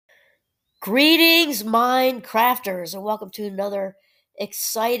Greetings, Minecrafters, and welcome to another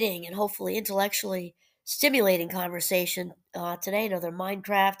exciting and hopefully intellectually stimulating conversation. Today, another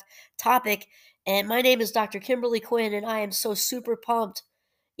Minecraft topic. And my name is Dr. Kimberly Quinn, and I am so super pumped,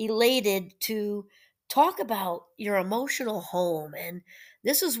 elated to talk about your emotional home. And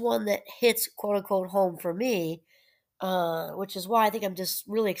this is one that hits quote unquote home for me, which is why I think I'm just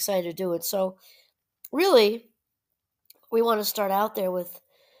really excited to do it. So, really, we want to start out there with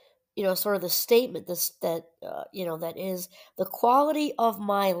sort of the statement that is the quality of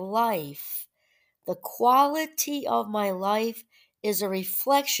my life. The quality of my life is a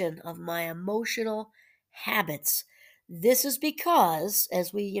reflection of my emotional habits. This is because,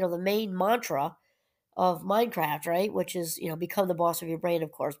 as the main mantra of Minecraft, right, which is, become the boss of your brain,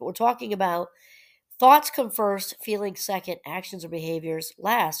 of course, but we're talking about thoughts come first, feelings second, actions or behaviors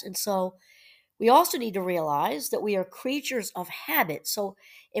last. And so, we also need to realize that we are creatures of habit. So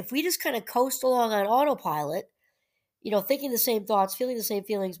if we just kind of coast along on autopilot, thinking the same thoughts, feeling the same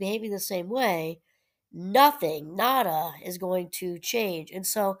feelings, behaving the same way, nothing, nada is going to change. And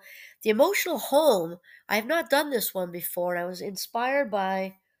so the emotional home, I have not done this one before, and I was inspired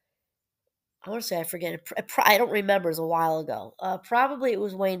by, I want to say I forget it. I don't remember. It was a while ago. Probably it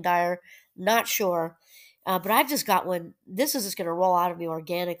was Wayne Dyer. Not sure. But I've just got one. This is just going to roll out of me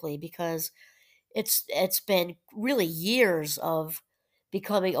organically because it's been really years of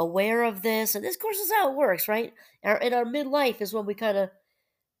becoming aware of this, and this, of course, is how it works, right? In our midlife is when we kind of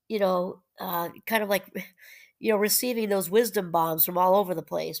like, receiving those wisdom bombs from all over the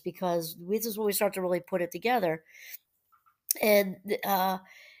place because this is when we start to really put it together. And the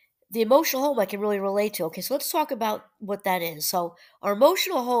emotional home I can really relate to. Okay, so let's talk about what that is. So our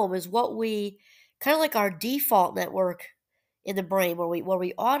emotional home is what we kind of like our default network in the brain where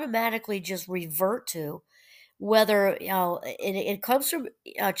we automatically just revert to, whether it comes from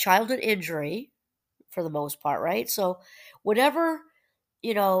childhood injury for the most part, right? So whatever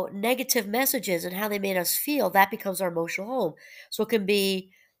negative messages and how they made us feel, that becomes our emotional home. So it can be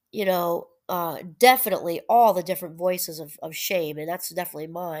definitely all the different voices of shame, and that's definitely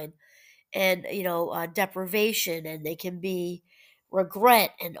mine, and deprivation, and they can be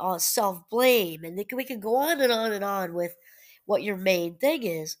regret and self-blame, and we can go on and on and on with what your main thing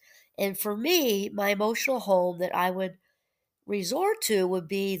is. And for me, my emotional home that I would resort to would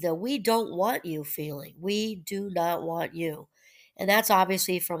be the "we don't want you" feeling. We do not want you. And that's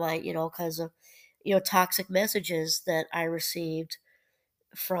obviously from my, because of, toxic messages that I received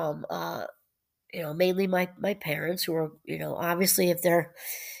from, mainly my parents, who are, obviously, if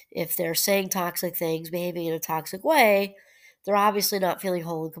they're saying toxic things, behaving in a toxic way, they're obviously not feeling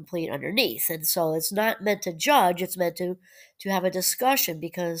whole and complete underneath. And so it's not meant to judge, it's meant to have a discussion,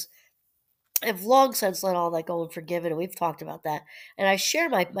 because I've long since let all that go and forgiven, and we've talked about that. And I share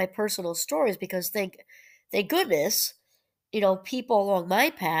my personal stories because thank goodness, people along my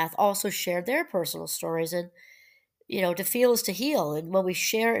path also shared their personal stories. And to feel is to heal, and when we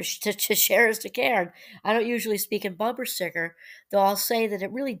share, to share is to care. And I don't usually speak in bumper sticker, though I'll say that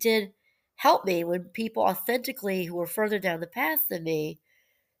it really did help me when people authentically, who were further down the path than me,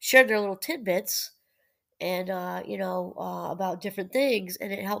 shared their little tidbits and about different things,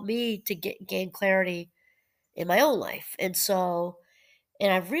 and it helped me to gain clarity in my own life. And so,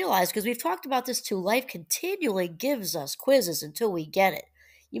 and I've realized, because we've talked about this too, life continually gives us quizzes until we get it.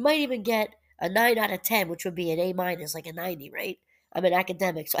 You might even get a 9 out of 10, which would be an A minus, like a 90, right? I'm an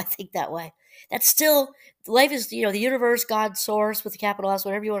academic, so I think that way. That's still, life is, the universe, God, source with a capital S,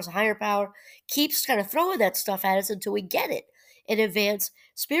 whatever you want, is a higher power, keeps kind of throwing that stuff at us until we get it and advance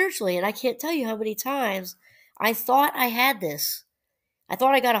spiritually. And I can't tell you how many times I thought I had this. I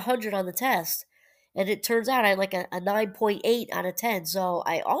thought I got 100 on the test, and it turns out I had like a 9.8 out of 10. So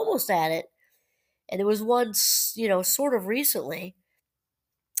I almost had it. And there was one, sort of recently,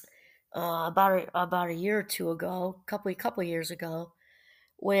 about a year or two ago, couple years ago,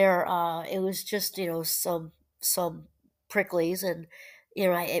 where it was just, some pricklies, and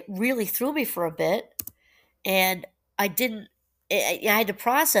it really threw me for a bit, and I didn't. I had to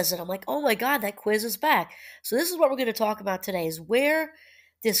process it. I'm like, oh my God, that quiz is back. So this is what we're going to talk about today: is where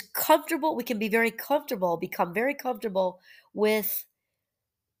this comfortable, we can be very comfortable, become very comfortable with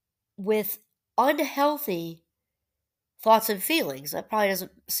with unhealthy thoughts and feelings. That probably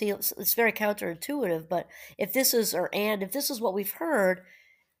doesn't see, it's very counterintuitive, but if this is what we've heard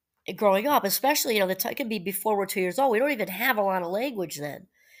growing up, especially, it can be before we're 2 years old. We don't even have a lot of language then,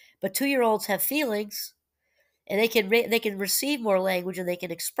 but 2 year olds have feelings, and they can receive more language, and they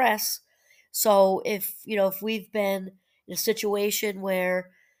can express. So if we've been in a situation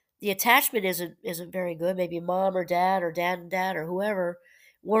where the attachment isn't very good, maybe mom or dad and dad or whoever,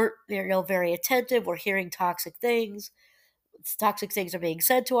 weren't, very attentive. We're hearing toxic things are being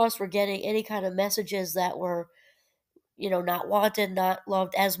said to us. We're getting any kind of messages that we're, not wanted, not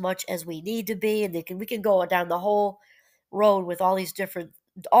loved as much as we need to be. And we can go down the whole road with all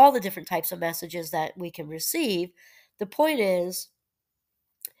the different types of messages that we can receive. The point is,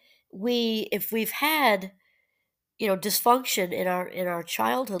 if we've had, dysfunction in our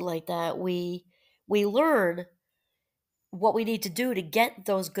childhood like that, we learn what we need to do to get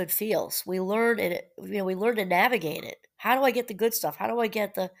those good feels. We learn to navigate it. How do I get the good stuff? How do I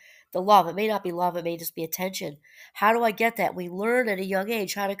get the love? It may not be love, it may just be attention. How do I get that? We learn at a young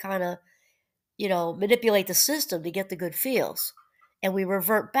age how to kind of, manipulate the system to get the good feels. And we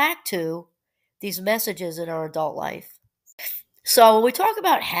revert back to these messages in our adult life. So when we talk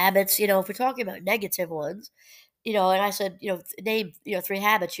about habits, if we're talking about negative ones, and I said, name, three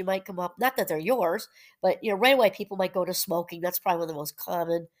habits, you might come up, not that they're yours, but, right away people might go to smoking. That's probably one of the most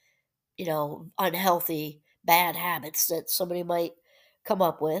common, unhealthy, bad habits that somebody might come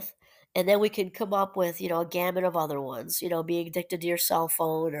up with. And then we can come up with, a gamut of other ones, being addicted to your cell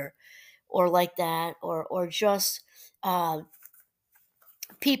phone or like that, or just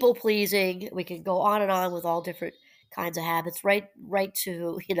people pleasing. We can go on and on with all different kinds of habits, right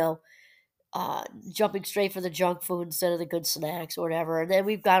to, uh, jumping straight for the junk food instead of the good snacks or whatever. And then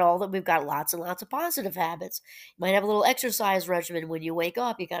we've got lots and lots of positive habits. You might have a little exercise regimen when you wake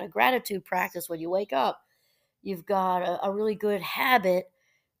up. You got a gratitude practice when you wake up. You've got a really good habit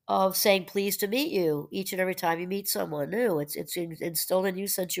of saying pleased to meet you each and every time you meet someone new. Instilled in you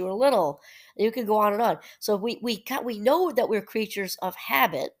since you were little. You can go on and on. So we know that we're creatures of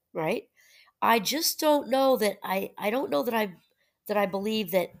habit, right? I just don't know that I don't know that I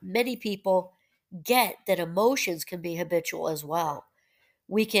believe that many people get that emotions can be habitual as well.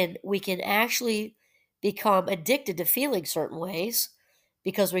 We can actually become addicted to feeling certain ways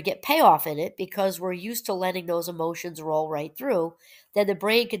because we get payoff in it because we're used to letting those emotions roll right through. Then the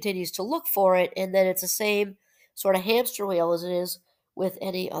brain continues to look for it, and then it's the same sort of hamster wheel as it is with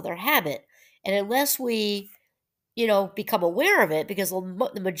any other habit. And unless we, become aware of it, because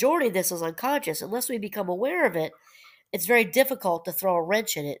the majority of this is unconscious, unless we become aware of it, it's very difficult to throw a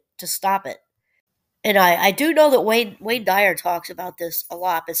wrench in it to stop it. And I do know that Wayne Dyer talks about this a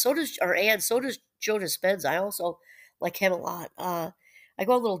lot, but so does Joe Dispenza. I also like him a lot. I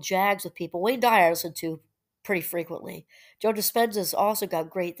go on little jags with people. Wayne Dyer I listen to pretty frequently. Joe Dispenza's also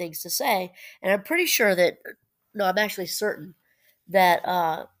got great things to say, and I'm pretty sure that no, I'm actually certain that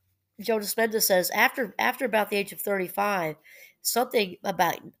Joe Dispenza says after about the age of 35, something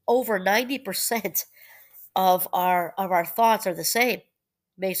about over 90% of our thoughts are the same,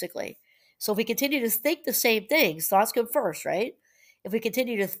 basically. So if we continue to think the same things, thoughts come first, right? If we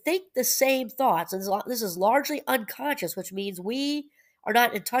continue to think the same thoughts, and this is largely unconscious, which means we are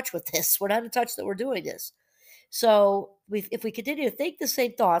not in touch with this. We're not in touch that we're doing this. So if we continue to think the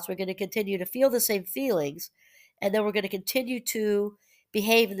same thoughts, we're going to continue to feel the same feelings, and then we're going to continue to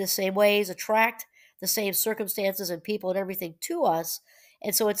behave in the same ways, attract the same circumstances and people and everything to us.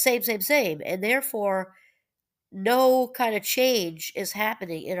 And so it's same, same, same. And therefore, no kind of change is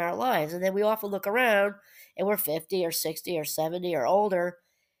happening in our lives. And then we often look around and we're 50 or 60 or 70 or older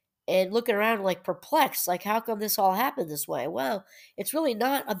and looking around like perplexed, like, how come this all happened this way? Well, it's really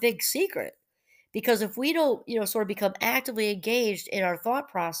not a big secret because if we don't, sort of become actively engaged in our thought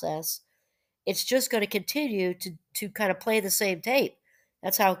process, it's just going to continue to kind of play the same tape.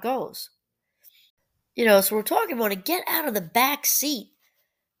 That's how it goes. So we're talking about to get out of the back seat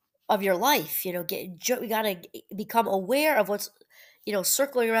of your life. We got to become aware of what's,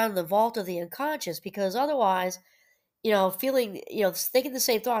 circling around in the vault of the unconscious, because otherwise, feeling, thinking the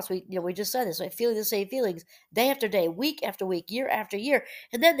same thoughts. We just said this, right? Feeling the same feelings day after day, week after week, year after year,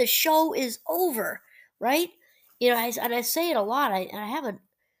 and then the show is over, right? And I say it a lot. I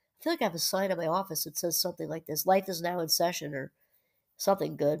feel like I have a sign in my office that says something like this: "Life is now in session," or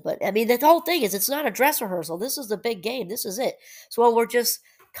something good. But I mean, the whole thing is it's not a dress rehearsal. This is the big game. This is it. So while we're just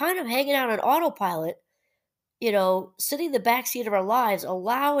kind of hanging out on autopilot, sitting in the backseat of our lives,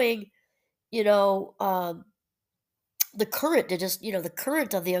 allowing, you know, um, the current to just, the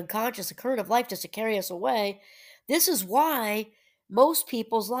current of the unconscious, the current of life just to carry us away. This is why most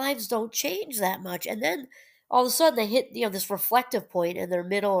people's lives don't change that much. And then all of a sudden they hit, this reflective point in their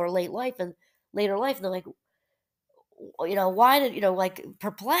middle or late life and later life. And they're like, why did, like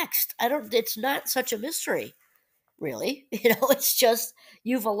perplexed. It's not such a mystery, really. It's just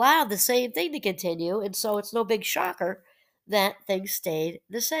you've allowed the same thing to continue. And so it's no big shocker that things stayed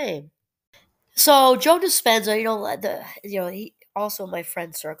the same. So Joe Dispenza, he also in my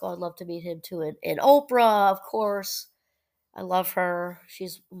friend circle. I'd love to meet him too. And Oprah, of course. I love her.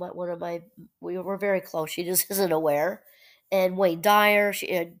 She's one of my. We're very close. She just isn't aware. And Wayne Dyer,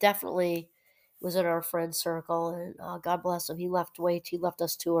 she definitely was in our friend circle, and God bless him. He left he left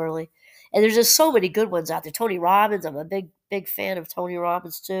us too early. And there's just so many good ones out there. Tony Robbins, I'm a big fan of Tony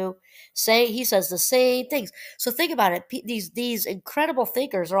Robbins too. He says the same things. So think about it. These incredible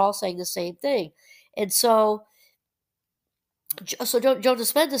thinkers are all saying the same thing, and so Joe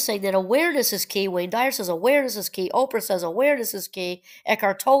Dispenza is saying that awareness is key. Wayne Dyer says awareness is key. Oprah says awareness is key.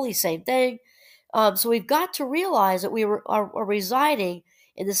 Eckhart Tolle, same thing. So we've got to realize that are residing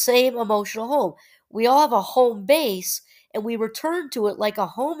in the same emotional home. We all have a home base, and we return to it like a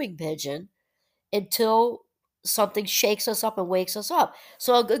homing pigeon until something shakes us up and wakes us up.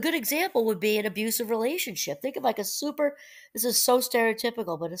 So a good example would be an abusive relationship. Think of like this is so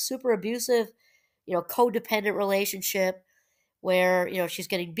stereotypical, but a super abusive, codependent relationship where she's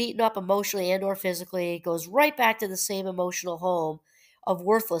getting beaten up emotionally and or physically, goes right back to the same emotional home of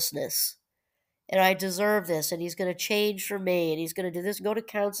worthlessness. And I deserve this, and he's going to change for me, and he's going to do this, go to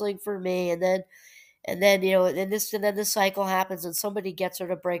counseling for me, and then and then this cycle happens, and somebody gets her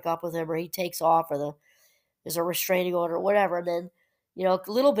to break up with him, or he takes off, or there's a restraining order, or whatever, and then a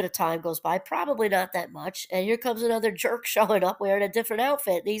little bit of time goes by, probably not that much, and here comes another jerk showing up wearing a different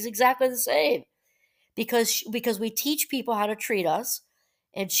outfit, and he's exactly the same because we teach people how to treat us,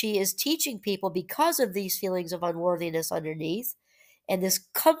 and she is teaching people because of these feelings of unworthiness underneath and this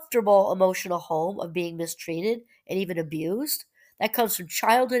comfortable emotional home of being mistreated and even abused that comes from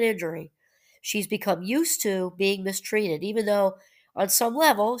childhood injury. She's become used to being mistreated, even though on some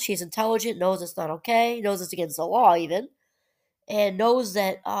level she's intelligent, knows it's not okay, knows it's against the law even, and knows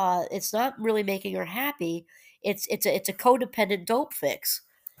that it's not really making her happy. It's a codependent dope fix,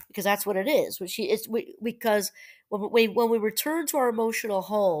 because that's what it is. Because when we return to our emotional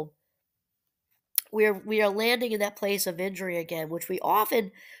home, we are landing in that place of injury again, which we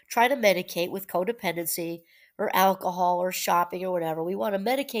often try to medicate with codependency or alcohol or shopping or whatever. We want to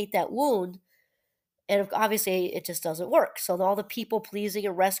medicate that wound, and obviously it just doesn't work. So all the people pleasing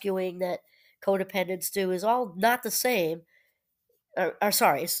and rescuing that codependents do is all not the same, or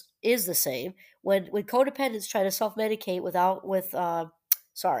sorry, is the same. When codependents try to self medicate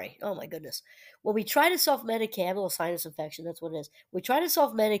sorry, oh my goodness, when we try to self medicate, I have a little sinus infection. That's what it is. We try to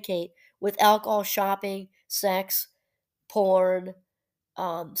self medicate with alcohol, shopping, sex, porn,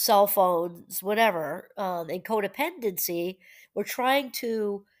 cell phones, whatever, and codependency. We're trying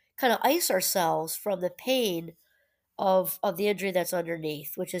to kind of ice ourselves from the pain of the injury that's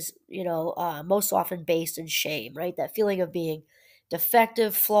underneath, which is most often based in shame, right? That feeling of being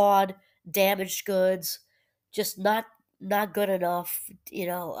defective, flawed, damaged goods, just not good enough.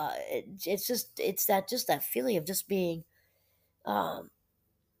 It's that feeling of just being um,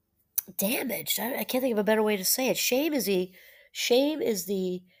 damaged. I can't think of a better way to say it. Shame is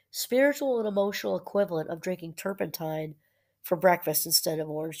the spiritual and emotional equivalent of drinking turpentine for breakfast instead of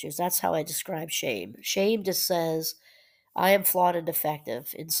orange juice. That's how I describe shame. Shame just says I am flawed and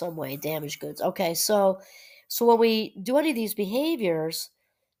defective in some way, damaged goods. Okay, so when we do any of these behaviors,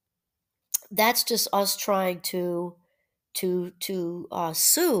 that's just us trying to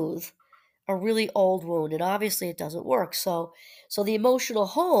soothe a really old wound, and obviously it doesn't work. So the emotional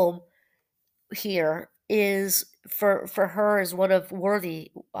home here is for her is one of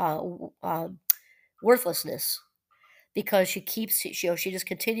worthlessness, because she just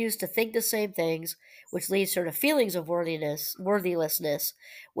continues to think the same things, which leads her to feelings of worthlessness,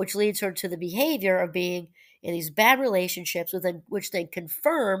 which leads her to the behavior of being in these bad relationships which then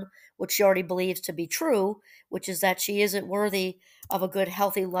confirm what she already believes to be true, which is that she isn't worthy of a good,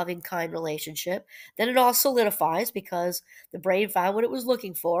 healthy, loving, kind relationship. Then it all solidifies because the brain found what it was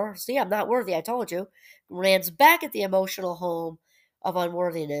looking for. See, I'm not worthy, I told you. Lands back at the emotional home of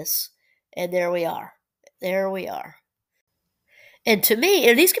unworthiness, and there we are. There we are. And to me,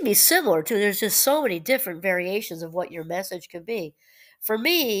 and these can be similar too. There's just so many different variations of what your message could be. For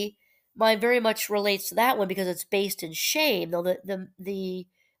me, mine very much relates to that one because it's based in shame, though the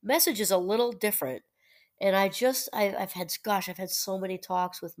message is a little different. And I've had so many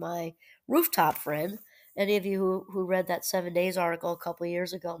talks with my rooftop friend. Any of you who read that 7 Days article a couple of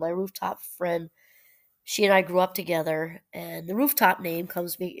years ago, my rooftop friend, she and I grew up together, and the rooftop name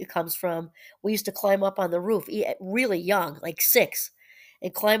comes from we used to climb up on the roof, really young, like 6,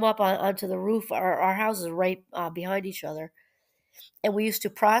 and climb up onto the roof. Our houses are right behind each other, and we used to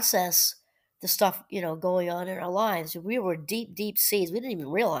process the stuff going on in our lives. We were deep seas. We didn't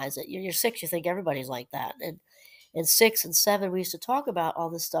even realize it. You're 6, you think everybody's like that, and 6 and 7, we used to talk about all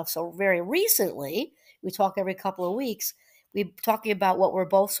this stuff. So very recently, we talk every couple of weeks. we talking about what we're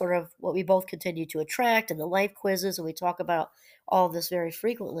both sort of what we both continue to attract and the life quizzes, and we talk about all of this very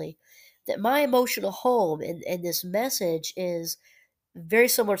frequently. That my emotional home and this message is very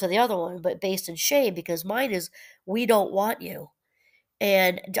similar to the other one, but based in shame because mine is we don't want you.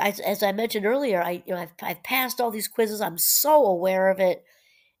 And as I mentioned earlier, I've passed all these quizzes. I'm so aware of it.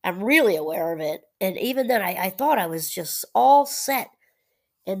 I'm really aware of it. And even then, I thought I was just all set.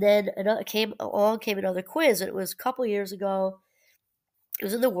 And then came another quiz, and it was a couple years ago. It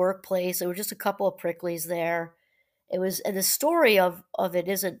was in the workplace. There were just a couple of pricklies there. It was, and the story of it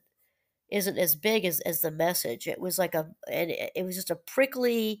isn't as big as the message. It was like and it was just a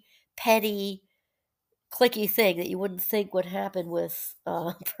prickly, petty, clicky thing that you wouldn't think would happen with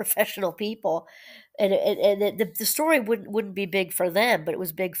professional people, the story wouldn't be big for them, but it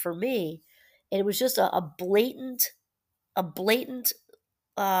was big for me, and it was just a blatant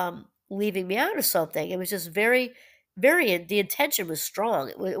leaving me out of something. It was just very the intention was strong.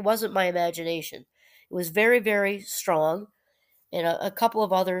 It wasn't my imagination. It was very, very strong, and a couple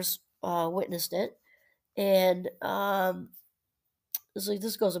of others witnessed it. And so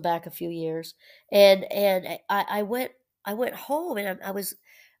this goes back a few years, and I went home, and I was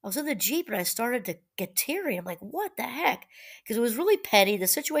in the Jeep, and I started to get teary. I'm like, what the heck? Because it was really petty. The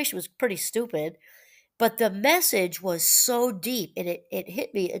situation was pretty stupid, but the message was so deep, and it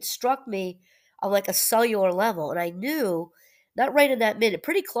hit me. It struck me on like a cellular level, and I knew, not right in that minute,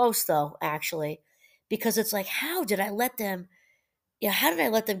 pretty close though, actually, because it's like, how did I let them? Yeah, how did I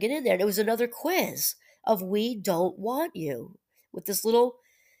let them get in there? And it was another quiz of "We don't want you" with this little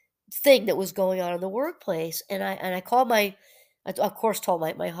thing that was going on in the workplace, and I called I, of course, told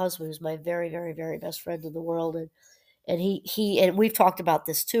my husband, who's my very, very, very best friend in the world, and and we've talked about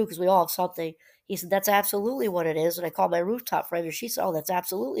this too because we all have something. He said that's absolutely what it is, and I called my rooftop friend, and she said, "Oh, that's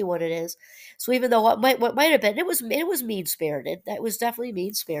absolutely what it is." So even though what might have been, it was mean spirited. That was definitely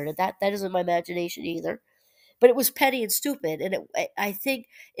mean spirited. That isn't my imagination either, but it was petty and stupid. And I think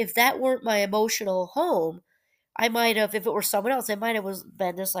if that weren't my emotional home, I might have, if it were someone else, I might have was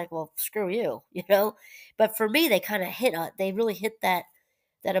been just like, well, screw you, you know. But for me, they kind of they really hit that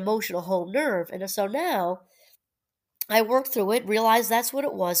emotional home nerve, and so now I worked through it, realized that's what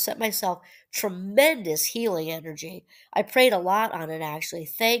it was, set myself tremendous healing energy. I prayed a lot on it actually.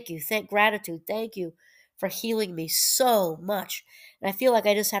 Thank you, gratitude, thank you for healing me so much. And I feel like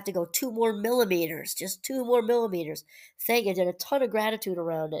I just have to go 2 more millimeters, just 2 more millimeters. Thank you. I did a ton of gratitude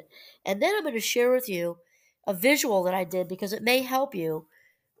around it. And then I'm going to share with you a visual that I did because it may help you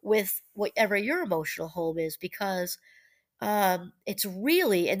with whatever your emotional home is because it's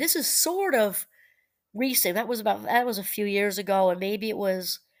really, and this is sort of recent. That was a few years ago, and maybe it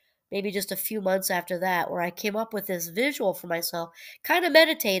was maybe just a few months after that where I came up with this visual for myself. Kind of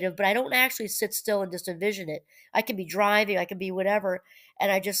meditative, but I don't actually sit still and just envision it. I can be driving, I can be whatever, and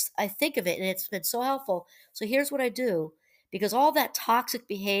I think of it, and it's been so helpful. So here's what I do, because all that toxic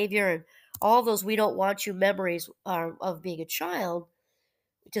behavior and all those "we don't want you" memories are of being a child,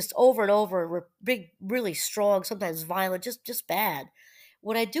 just over and over, big, really strong, sometimes violent, just bad.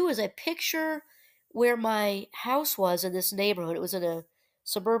 What I do is I picture where my house was in this neighborhood. It was in a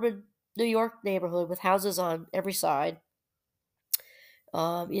suburban New York neighborhood with houses on every side,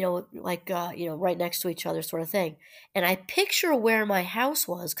 right next to each other, sort of thing. And I picture where my house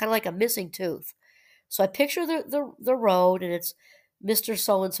was, kind of like a missing tooth. So I picture the road, and it's Mr.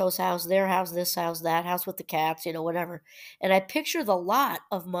 So and so's house, their house, this house, that house with the cats, whatever. And I picture the lot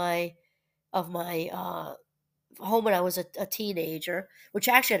of my home when I was a teenager, which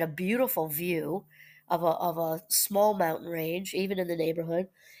actually had a beautiful view of a small mountain range, even in the neighborhood.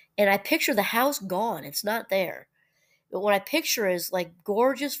 And I picture the house gone; it's not there. But what I picture is like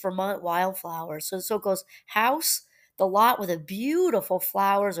gorgeous Vermont wildflowers. So it goes house, the lot with a beautiful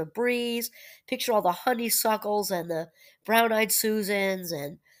flowers, a breeze. Picture all the honeysuckles and the brown-eyed Susans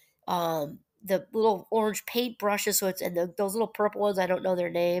and the little orange paint brushes. So it's and those little purple ones. I don't know their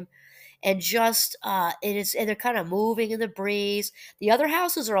name, and just and they're kind of moving in the breeze. The other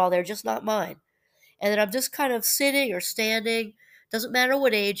houses are all there, just not mine. And then I'm just kind of sitting or standing. Doesn't matter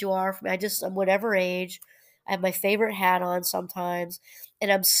what age you are. I'm whatever age. I have my favorite hat on sometimes,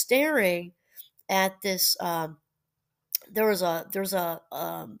 and I'm staring at this. There's a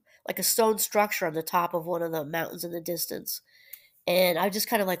like a stone structure on the top of one of the mountains in the distance, and I'm just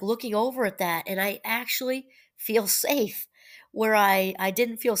kind of like looking over at that, and I actually feel safe where I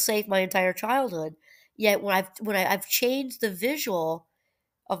didn't feel safe my entire childhood. Yet I've changed the visual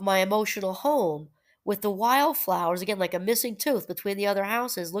of my emotional home with the wildflowers, again, like a missing tooth between the other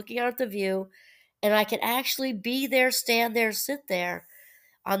houses, looking out at the view, and I can actually be there, stand there, sit there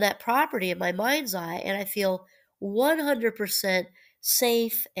on that property in my mind's eye, and I feel 100%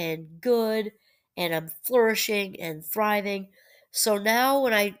 safe and good, and I'm flourishing and thriving. So now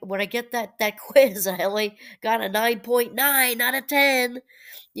when I get that quiz, I only got a 9.9 out of 10,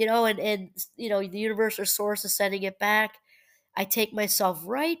 the universe or source is sending it back. I take myself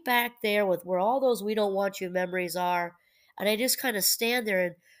right back there with where all those we don't want you memories are, and I just kind of stand there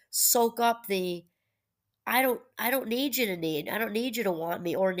and soak up the I don't need you to need. I don't need you to want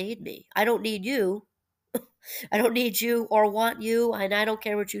me or need me. I don't need you. I don't need you or want you, and I don't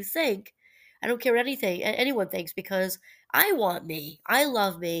care what you think. I don't care what anyone thinks, because I want me. I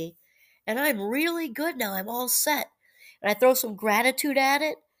love me, and I'm really good now. I'm all set. And I throw some gratitude at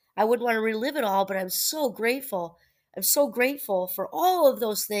it. I wouldn't want to relive it all, but I'm so grateful. I'm so grateful for all of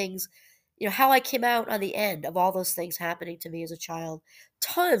those things. How I came out on the end of all those things happening to me as a child.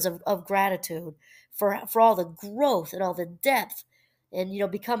 Tons of gratitude for all the growth and all the depth,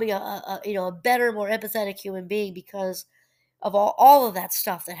 and becoming a better, more empathetic human being because of all of that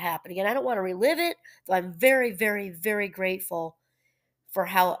stuff that happened. And I don't want to relive it, though I'm very, very, very grateful for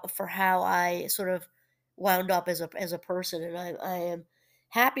how I sort of wound up as a person, and I am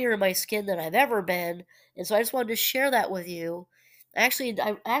happier in my skin than I've ever been. And so I just wanted to share that with you. I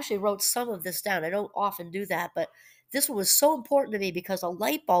actually wrote some of this down. I don't often do that, but this one was so important to me because a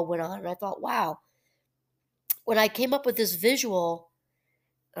light bulb went on, and I thought, wow, when I came up with this visual,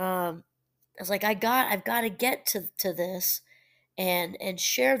 um, I was like, I've got to get to this and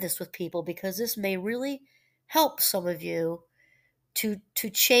share this with people, because this may really help some of you to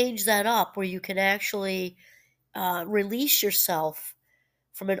change that up, where you can actually release yourself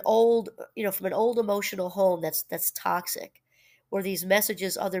from an old emotional home that's toxic, where these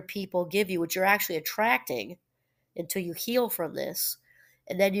messages other people give you, which you're actually attracting until you heal from this,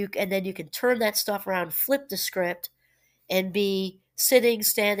 and then you can turn that stuff around, flip the script, and be sitting,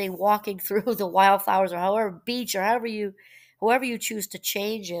 standing, walking through the wildflowers, or however beach, or however you choose to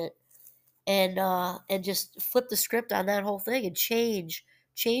change it, and just flip the script on that whole thing, and change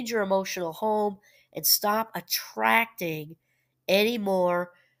your emotional home, and stop attracting any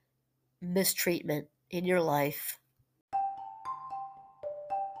more mistreatment in your life.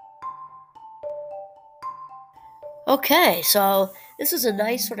 Okay, so this is a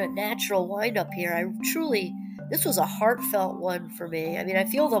nice sort of natural wind up here. This was a heartfelt one for me. I mean, I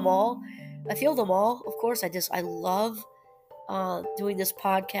feel them all. I feel them all. Of course, I love doing this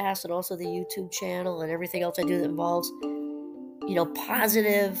podcast, and also the YouTube channel, and everything else I do that involves,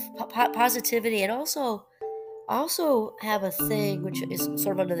 positivity, and also have a thing which is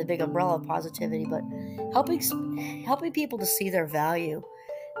sort of under the big umbrella of positivity, but helping people to see their value.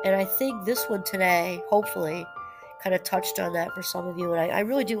 And I think this one today, hopefully, kind of touched on that for some of you. And I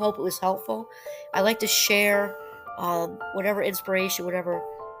really do hope it was helpful. I like to share whatever inspiration, whatever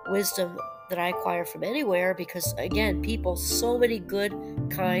wisdom that I acquire from anywhere, because, again, so many good,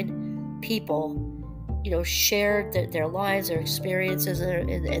 kind people, shared their lives, their experiences,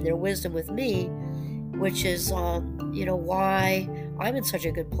 and their wisdom with me, which is, why I'm in such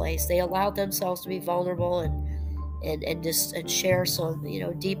a good place. They allowed themselves to be vulnerable and share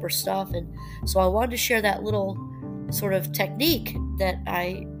some, deeper stuff. And so I wanted to share that little sort of technique that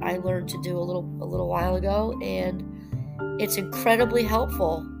I learned to do a little while ago, and it's incredibly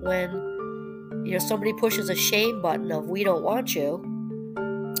helpful when somebody pushes a shame button of "we don't want you."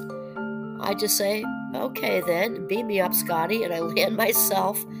 I just say, "Okay, then beam me up, Scotty," and I land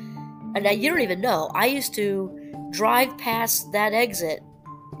myself. And now, you don't even know, I used to drive past that exit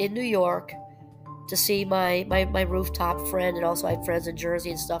in New York to see my rooftop friend, and also I had friends in Jersey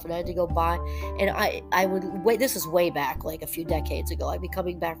and stuff, and I had to go by, and I would wait. This is way back, like a few decades ago. I'd be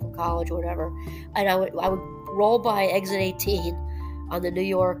coming back from college or whatever, and I would roll by exit 18 on the New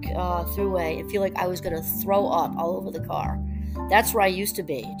York thruway and feel like I was going to throw up all over the car. That's where I used to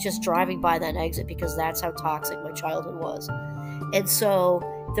be, just driving by that exit, because that's how toxic my childhood was. And so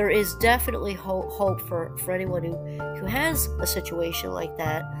there is definitely hope for anyone who has a situation like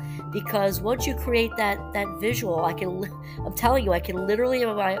that, because once you create that visual, I'm telling you, I can literally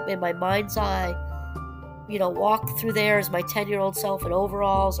in my mind's eye, walk through there as my 10-year-old self in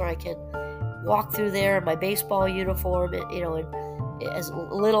overalls, or I can walk through there in my baseball uniform, and as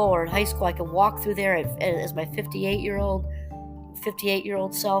little, or in high school, I can walk through there as my 58-year-old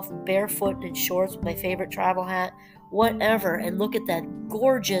self, barefoot and in shorts with my favorite travel hat, whatever, and look at that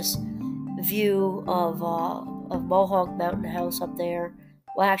gorgeous view of Mohawk Mountain House up there.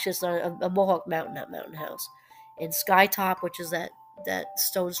 Well, actually, it's not a Mohawk Mountain, not Mountain House, and Skytop, which is that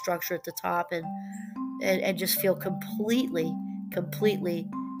stone structure at the top, and just feel completely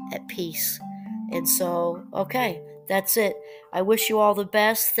at peace. And so, okay, that's it. I wish you all the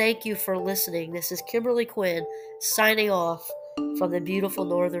best. Thank you for listening. This is Kimberly Quinn signing off from the beautiful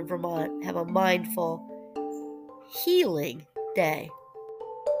northern Vermont. Have a mindful, healing day.